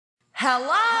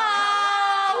Hello!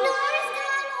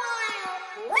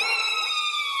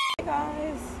 Hey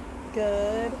guys,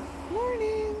 good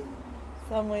morning.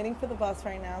 So I'm waiting for the bus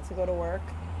right now to go to work.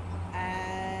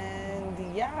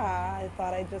 And yeah, I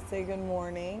thought I'd just say good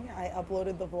morning. I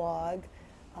uploaded the vlog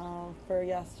for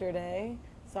yesterday.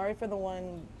 Sorry for the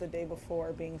one the day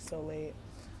before being so late.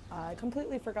 I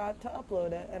completely forgot to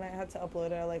upload it, and I had to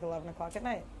upload it at like 11 o'clock at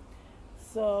night.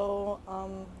 So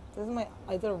this is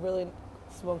I did a really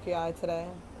smoky eye today.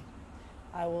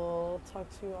 I will talk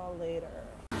to you all later.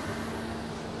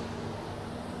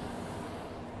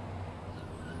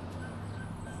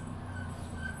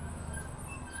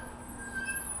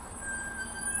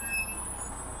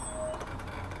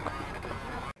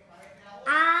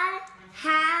 I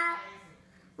have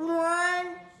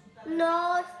one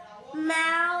nose,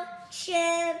 mouth,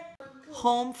 chin.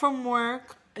 Home from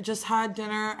work. I just had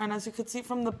dinner, and as you could see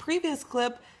from the previous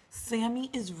clip, Sammy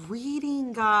is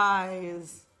reading,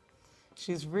 guys.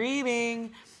 She's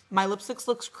reading. My lipsticks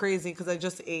looks crazy because I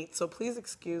just ate, so please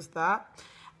excuse that.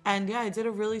 And yeah, I did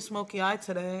a really smoky eye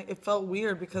today. It felt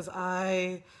weird because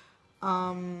I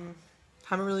haven't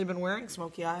really been wearing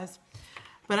smoky eyes.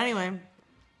 But anyway,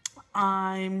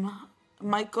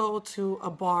 might go to a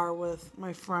bar with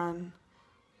my friend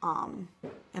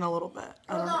in a little bit.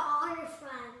 Those are all your friends.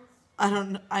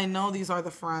 I know these are the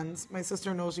friends. My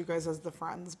sister knows you guys as the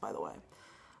friends, by the way.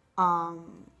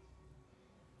 And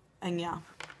yeah. You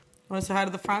want to say hi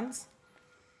to the friends?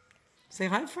 Say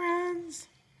hi, friends.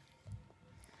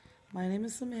 My name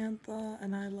is Samantha,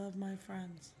 and I love my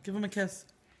friends. Give them a kiss.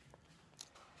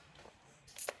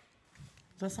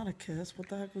 That's not a kiss. What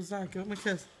the heck was that? Give them a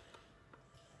kiss.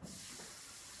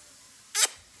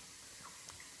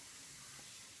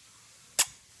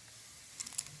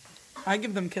 I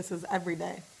give them kisses every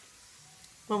day.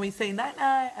 When we say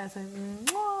night-night, I say,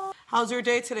 mwah. How's your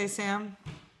day today, Sam?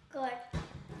 Good.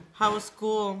 How was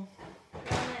school?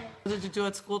 Good. What did you do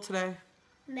at school today?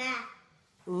 Math.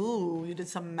 Ooh, you did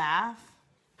some math?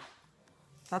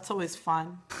 That's always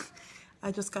fun.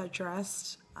 I just got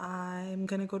dressed. I'm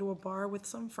gonna go to a bar with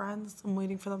some friends. I'm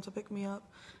waiting for them to pick me up.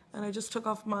 And I just took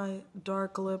off my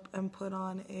dark lip and put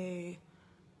on a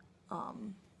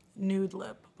nude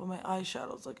lip. But my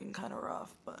eyeshadow's looking kind of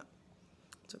rough, but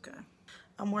it's okay.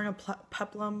 I'm wearing a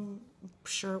peplum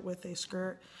shirt with a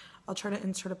skirt. I'll try to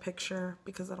insert a picture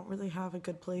because I don't really have a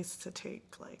good place to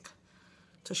take,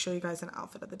 to show you guys an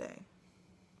outfit of the day.